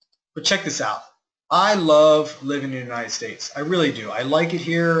 But check this out. I love living in the United States. I really do. I like it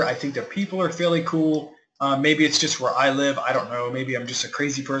here. I think the people are fairly cool. Maybe it's just where I live. I don't know. Maybe I'm just a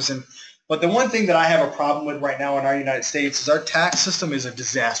crazy person. But the one thing that I have a problem with right now in our United States is our tax system is a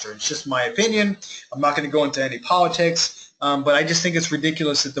disaster. It's just my opinion. I'm not going to go into any politics. But I just think it's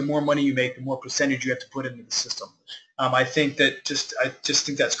ridiculous that the more money you make, the more percentage you have to put into the system. I just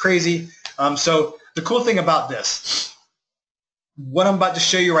think that's crazy. So the cool thing about this, what I'm about to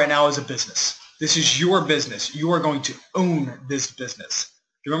show you right now is a business. This is your business. You are going to own this business.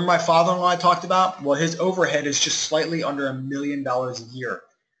 Do you remember my father-in-law I talked about? Well, his overhead is just slightly under $1 million a year.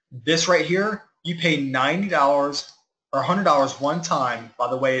 This right here, you pay $90 or $100 one time. By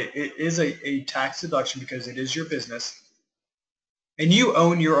the way, it is a tax deduction because it is your business. And you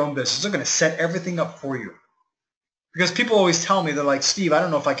own your own business. They're going to set everything up for you. Because people always tell me, they're like, Steve, I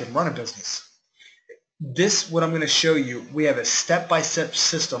don't know if I can run a business. This, what I'm going to show you, we have a step-by-step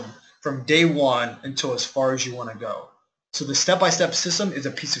system from day one until as far as you want to go. So the step-by-step system is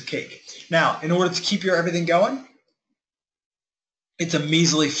a piece of cake. Now, in order to keep your everything going, it's a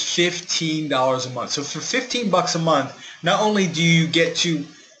measly $15 a month. So for 15 bucks a month, not only do you get to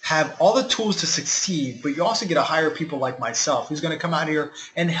have all the tools to succeed, but you also get to hire people like myself who's going to come out here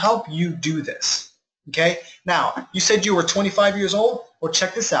and help you do this. Okay? Now, you said you were 25 years old? Well,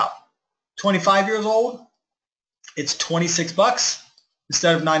 check this out. 25 years old, it's 26 bucks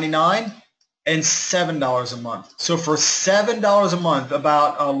instead of 99 and $7 a month. So for $7 a month,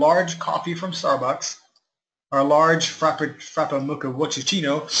 about a large coffee from Starbucks or a large Frappa Mocha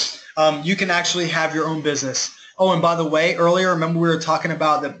Wachicino, you can actually have your own business. Oh, and by the way, earlier, remember we were talking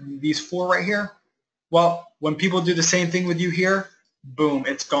about these four right here? Well, when people do the same thing with you here, boom,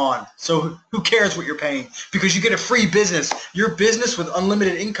 it's gone. So who cares what you're paying? Because you get a free business. Your business with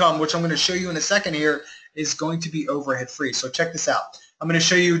unlimited income, which I'm going to show you in a second here, is going to be overhead free. So check this out. I'm going to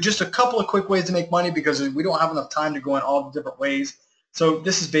show you just a couple of quick ways to make money because we don't have enough time to go in all the different ways. So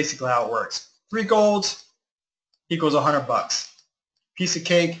this is basically how it works. 3 golds equals 100 bucks. Piece of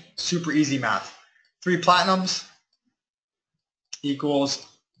cake, super easy math. 3 platinums equals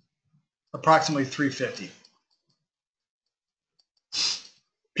approximately $350.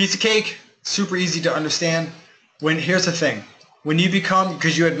 Piece of cake, super easy to understand. Here's the thing. When you become,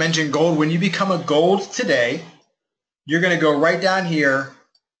 because you had mentioned gold, when you become a gold today, you're going to go right down here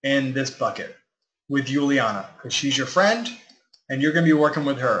in this bucket with Juliana because she's your friend and you're going to be working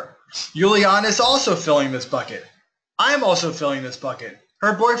with her. Juliana is also filling this bucket. I'm also filling this bucket.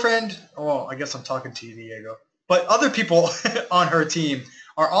 Her boyfriend, well, I guess I'm talking to you, Diego, but other people on her team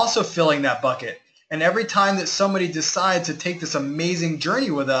are also filling that bucket. And every time that somebody decides to take this amazing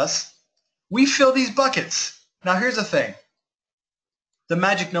journey with us, we fill these buckets. Now here's the thing. The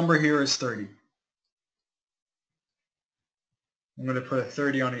magic number here is 30. I'm going to put a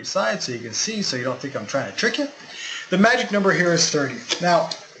 30 on each side so you can see, so you don't think I'm trying to trick you. The magic number here is 30. Now,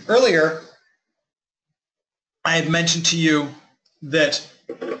 earlier, I had mentioned to you that,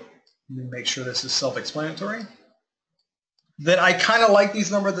 let me make sure this is self-explanatory, that I kind of like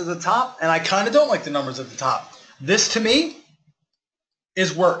these numbers at the top, and I kind of don't like the numbers at the top. This, to me,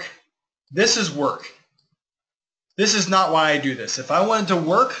 is work. This is work. This is not why I do this. If I wanted to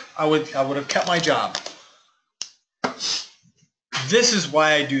work, I would have kept my job. This is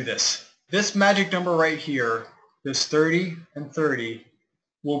why I do this. This magic number right here, this 30 and 30,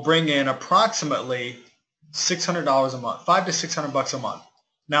 will bring in approximately $600 a month, $500 to $600 a month.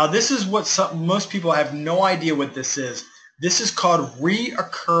 Now, this is what most people have no idea what this is. This is called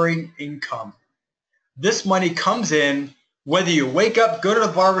reoccurring income. This money comes in whether you wake up, go to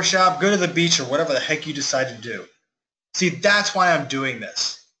the barbershop, go to the beach, or whatever the heck you decide to do. See, that's why I'm doing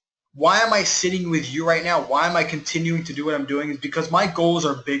this. Why am I sitting with you right now? Why am I continuing to do what I'm doing? Is because my goals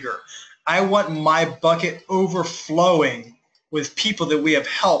are bigger. I want my bucket overflowing with people that we have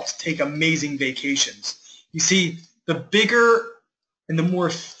helped take amazing vacations. You see, the bigger and the more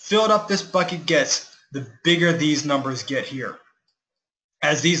filled up this bucket gets, the bigger these numbers get here.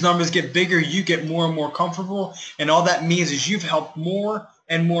 As these numbers get bigger, you get more and more comfortable, and all that means is you've helped more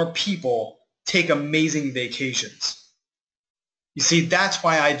and more people take amazing vacations. You see, that's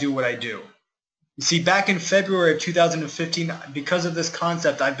why I do what I do. You see, back in February of 2015, because of this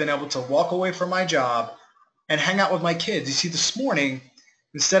concept, I've been able to walk away from my job and hang out with my kids. You see, this morning,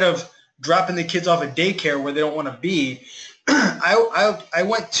 instead of dropping the kids off at daycare where they don't want to be, I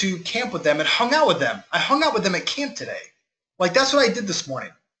went to camp with them and hung out with them. I hung out with them at camp today. Like, that's what I did this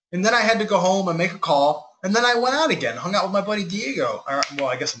morning. And then I had to go home and make a call, and then I went out again, hung out with my buddy Diego. Well,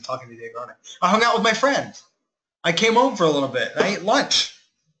 I guess I'm talking to Diego, aren't I? I hung out with my friends. I came home for a little bit, and I ate lunch.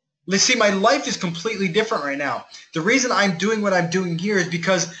 Let's see, my life is completely different right now. The reason I'm doing what I'm doing here is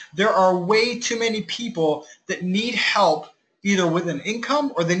because there are way too many people that need help either with an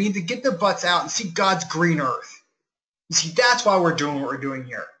income or they need to get their butts out and see God's green earth. You see, that's why we're doing what we're doing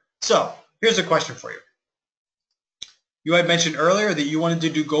here. So, here's a question for you. You had mentioned earlier that you wanted to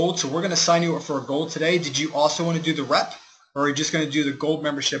do gold, so we're going to sign you up for a gold today. Did you also want to do the rep, or are you just going to do the gold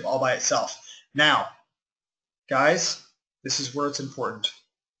membership all by itself? Now, guys, this is where it's important.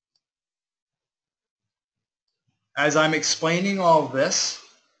 as I'm explaining all of this,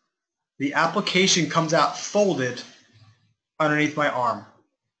 the application comes out folded underneath my arm.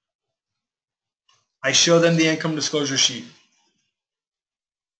 I show them the income disclosure sheet.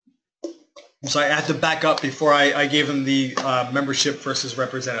 So I had to back up before I gave them the membership versus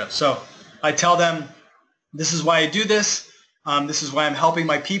representative. So I tell them, this is why I do this. This is why I'm helping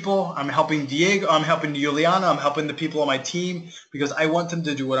my people. I'm helping Diego. I'm helping Juliana. I'm helping the people on my team because I want them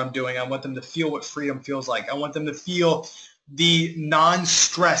to do what I'm doing. I want them to feel what freedom feels like. I want them to feel the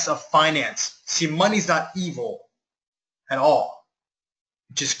non-stress of finance. See, money's not evil at all.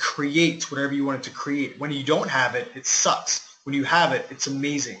 It just creates whatever you want it to create. When you don't have it, it sucks. When you have it, it's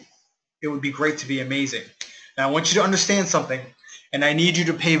amazing. It would be great to be amazing. Now, I want you to understand something, and I need you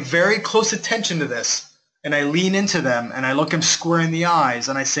to pay very close attention to this. And I lean into them, and I look them square in the eyes,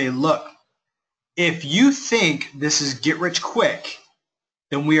 and I say, look, if you think this is get rich quick,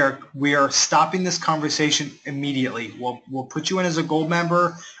 then we are stopping this conversation immediately. We'll put you in as a gold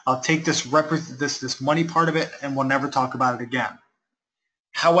member. I'll take this money part of it, and we'll never talk about it again.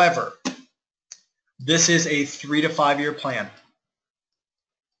 However, this is a 3 to 5 year plan.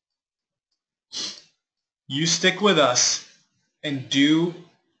 You stick with us and do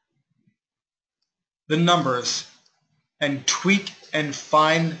the numbers and tweak and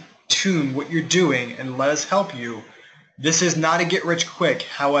fine tune what you're doing and let us help you. This is not a get rich quick.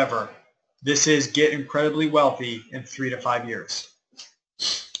 However, this is get incredibly wealthy in 3 to 5 years.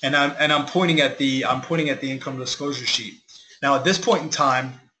 And I'm pointing at the income disclosure sheet. Now at this point in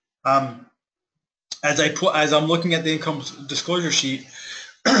time, as I'm looking at the income disclosure sheet,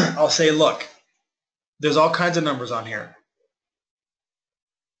 I'll say, look, there's all kinds of numbers on here.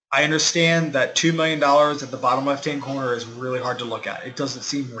 I understand that $2 million at the bottom left-hand corner is really hard to look at. It doesn't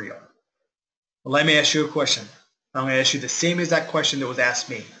seem real. Well, let me ask you a question. I'm going to ask you the same exact question that was asked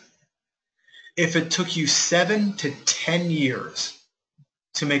me. If it took you 7 to 10 years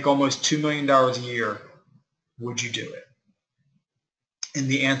to make almost $2 million a year, would you do it? And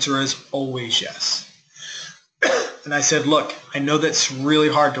the answer is always yes. And I said, look, I know that's really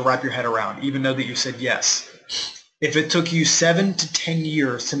hard to wrap your head around, even though that you said yes. If it took you 7 to 10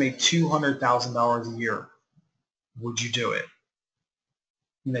 years to make $200,000 a year, would you do it?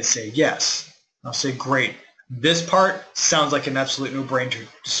 And they say yes. I'll say, great. This part sounds like an absolute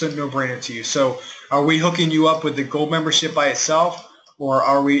no-brainer to you. So are we hooking you up with the gold membership by itself? Or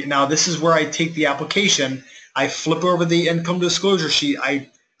are we, now this is where I take the application, I flip over the income disclosure sheet,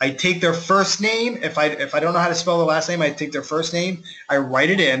 I take their first name. If I don't know how to spell their last name, I take their first name, I write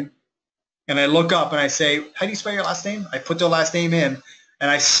it in, and I look up and I say, how do you spell your last name? I put their last name in, and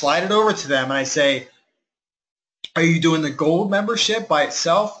I slide it over to them, and I say, are you doing the gold membership by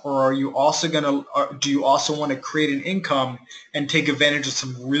itself, or are you also do you also want to create an income and take advantage of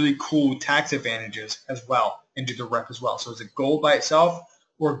some really cool tax advantages as well and do the rep as well? So is it gold by itself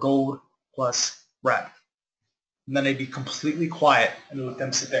or gold plus rep? And then they'd be completely quiet and let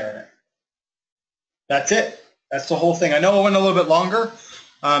them sit there in it. That's it. That's the whole thing. I know it went a little bit longer.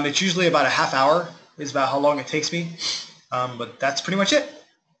 It's usually about a half hour is about how long it takes me. But that's pretty much it.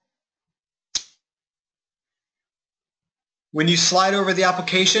 When you slide over the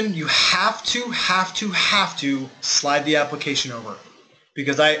application, you have to slide the application over.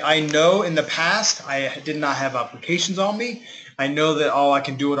 Because I know in the past I did not have applications on me. I know that I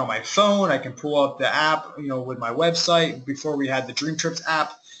can do it on my phone. I can pull up the app, with my website before we had the Dream Trips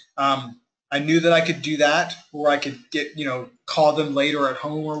app. I knew that I could do that, or I could get, call them later at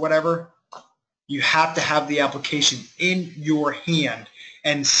home or whatever. You have to have the application in your hand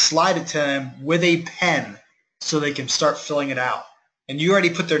and slide it to them with a pen so they can start filling it out. And you already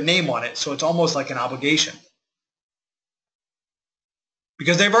put their name on it, so it's almost like an obligation.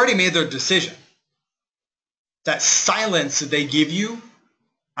 Because they've already made their decision. That silence that they give you,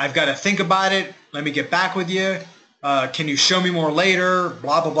 I've got to think about it, let me get back with you, can you show me more later,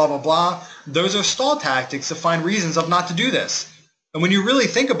 blah, blah, blah, blah, blah. Those are stall tactics to find reasons of not to do this. And when you really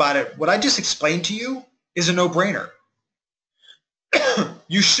think about it, what I just explained to you is a no-brainer.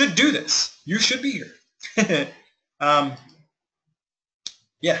 You should do this. You should be here.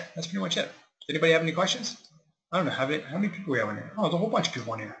 Yeah, that's pretty much it. Does anybody have any questions? I don't know, how many people we have in here? Oh, there's a whole bunch of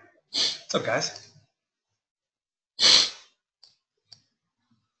people in here. What's up, guys?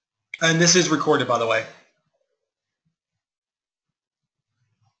 And this is recorded, by the way.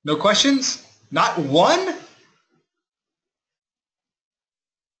 No questions? Not one?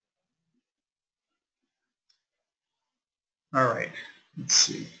 All right, let's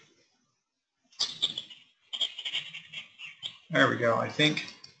see. There we go, I think.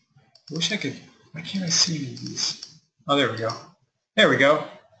 I wish I could, why can't I see these? Oh, there we go. There we go.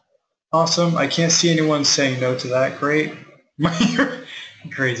 Awesome. I can't see anyone saying no to that. Great. You're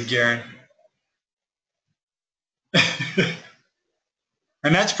crazy, Garen.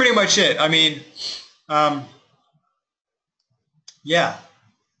 And that's pretty much it. I mean, um, yeah.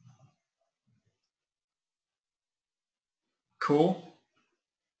 Cool.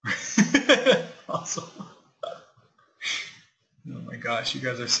 Awesome. Oh my gosh, you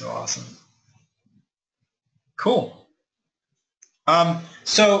guys are so awesome. Cool.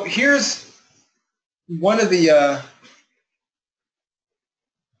 So here's one of the,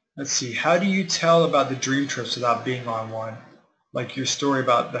 let's see, how do you tell about the dream trips without being on one? Like your story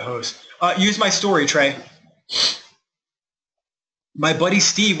about the host. Use my story, Trey. My buddy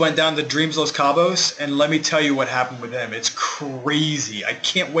Steve went down to Dreams Los Cabos, and let me tell you what happened with him. It's crazy. I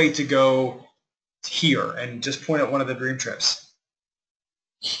can't wait to go here and just point out one of the dream trips.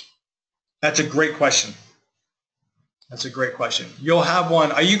 That's a great question. That's a great question. You'll have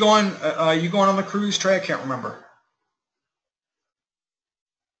one. Are you going? You going on the cruise, Trey? I can't remember.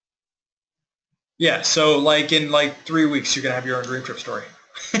 Yeah. So like in like 3 weeks, you're gonna have your own dream trip story.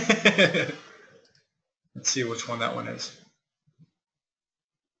 Let's see which one that one is.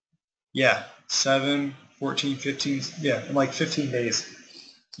 Yeah. 7, 14, 15. Yeah, in like 15 days,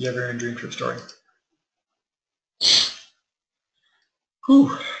 you have your own dream trip story.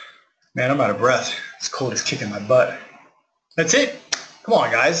 Whew. Man, I'm out of breath. This cold is kicking my butt. That's it. Come on,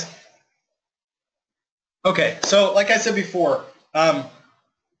 guys. Okay, so like I said before,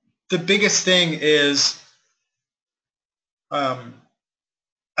 the biggest thing is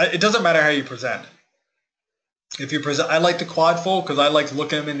it doesn't matter how you present. If you present, I like the quad fold because I like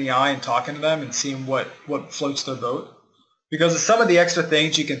looking them in the eye and talking to them and seeing what floats their boat. Because of some of the extra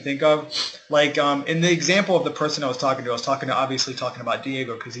things you can think of, like in the example of the person I was talking to obviously talking about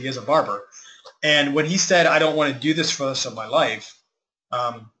Diego because he is a barber. And when he said, I don't want to do this for the rest of my life,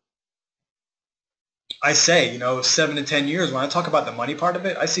 I say, 7 to 10 years, when I talk about the money part of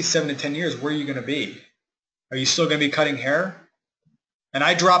it, I see 7 to 10 years, where are you going to be? Are you still going to be cutting hair? And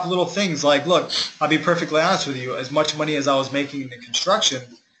I drop little things like, look, I'll be perfectly honest with you, as much money as I was making in the construction,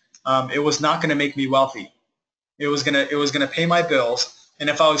 it was not going to make me wealthy. It was gonna pay my bills. And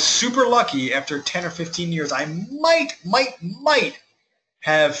if I was super lucky, after 10 or 15 years, I might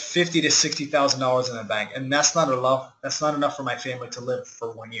have $50,000 to $60,000 in the bank, and that's not enough. That's not enough for my family to live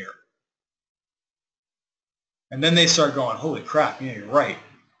for 1 year. And then they start going, holy crap, yeah, you're right.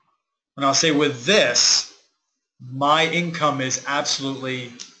 And I'll say with this, my income is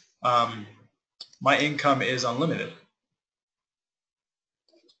absolutely, my income is unlimited.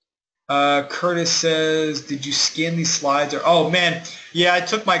 Curtis says, did you scan these slides? Oh man, yeah, I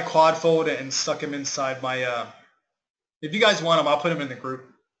took my quad fold and stuck them inside my, if you guys want them, I'll put them in the group.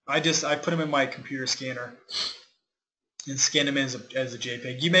 I put them in my computer scanner and scan them as a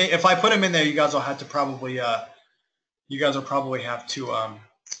JPEG. You may, if I put them in there, you guys will have to probably,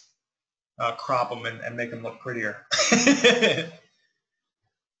 crop them and make them look prettier.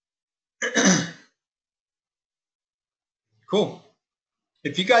 Cool.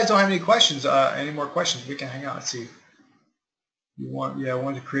 If you guys don't have any questions, any more questions, we can hang out and see. I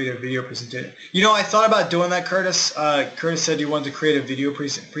wanted to create a video presentation. I thought about doing that, Curtis. Curtis said he wanted to create a video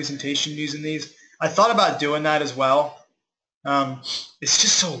presentation using these. I thought about doing that as well. It's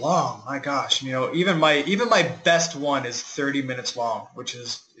just so long. My gosh, even my best one is 30 minutes long, which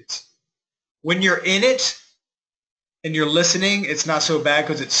is when you're in it and you're listening, it's not so bad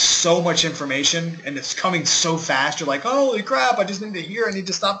because it's so much information and it's coming so fast. You're like, oh, holy crap! I just need to hear. I need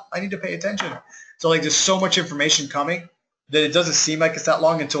to stop. I need to pay attention. So like, there's so much information coming that it doesn't seem like it's that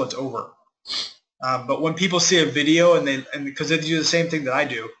long until it's over. But when people see a video and because they do the same thing that I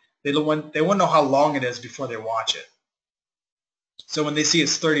do, they want to know how long it is before they watch it. So when they see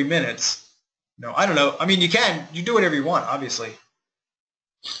it's 30 minutes, I don't know. I mean, you do whatever you want, obviously.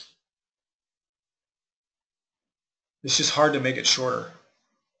 It's just hard to make it shorter.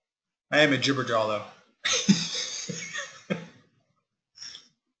 I am a jibberjaw though.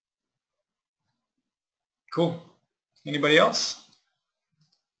 Cool. Anybody else?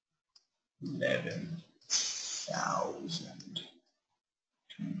 11,000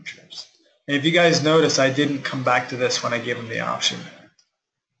 trips. And if you guys notice, I didn't come back to this when I gave them the option.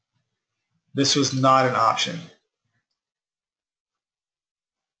 This was not an option.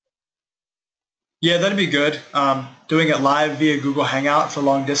 Yeah, that'd be good. Doing it live via Google Hangout for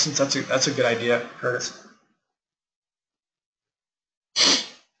long distance, that's a good idea, Curtis.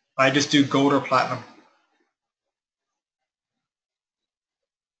 I just do gold or platinum.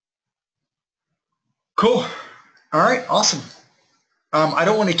 Cool. All right, awesome. I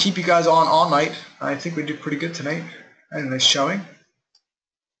don't want to keep you guys on all night. I think we did pretty good tonight. I had a nice showing.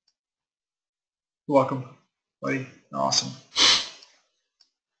 You're welcome, buddy. Awesome.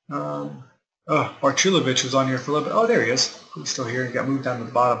 Bartulovich was on here for a little bit. Oh, there he is. He's still here. He got moved down to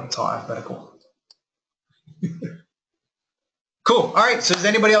the bottom. It's all alphabetical. Cool. All right. So does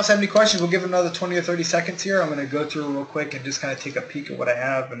anybody else have any questions? We'll give it another 20 or 30 seconds here. I'm going to go through real quick and just kind of take a peek at what I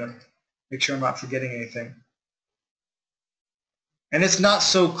have and then make sure I'm not forgetting anything. And it's not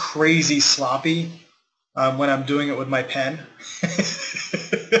so crazy sloppy when I'm doing it with my pen.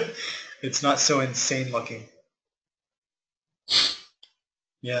 It's not so insane looking.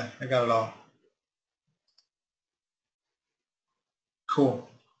 Yeah, I got it all. Cool.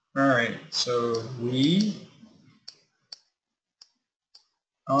 All right. So we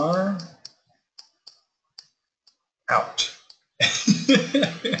are out.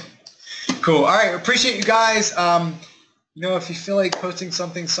 Cool. All right. Appreciate you guys. You know, if you feel like posting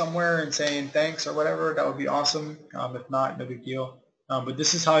something somewhere and saying thanks or whatever, that would be awesome. If not, no big deal. But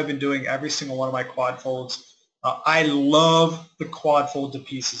this is how I've been doing every single one of my quad folds. I love the quad fold to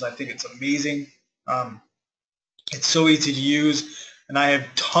pieces. I think it's amazing. It's so easy to use, and I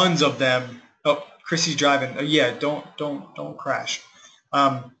have tons of them. Oh, Chrissy's driving. Oh, yeah, don't crash.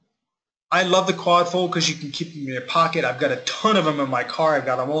 I love the quad fold because you can keep them in your pocket. I've got a ton of them in my car. I've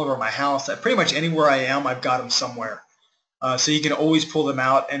got them all over my house. Pretty much anywhere I am, I've got them somewhere. So you can always pull them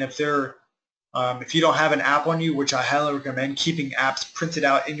out. And if if you don't have an app on you, which I highly recommend, keeping apps printed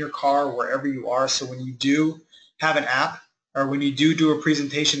out in your car wherever you are. So when you do have an app, or when you do a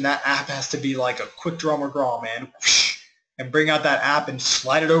presentation, that app has to be like a quick draw McGraw, man. And bring out that app and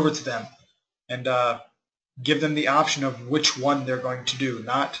slide it over to them. And give them the option of which one they're going to do,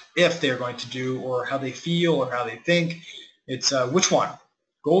 not if they're going to do or how they feel or how they think. It's which one?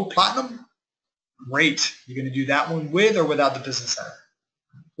 Gold, platinum? Great. You're going to do that one with or without the Business Center.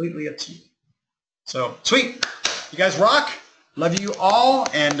 Completely up to you. So, sweet. You guys rock. Love you all.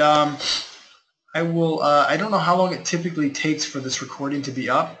 And I will, I don't know how long it typically takes for this recording to be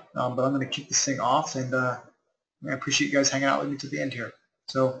up, but I'm going to kick this thing off. And I appreciate you guys hanging out with me to the end here.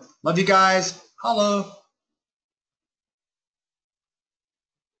 So, love you guys. Hello.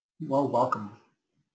 Well, welcome.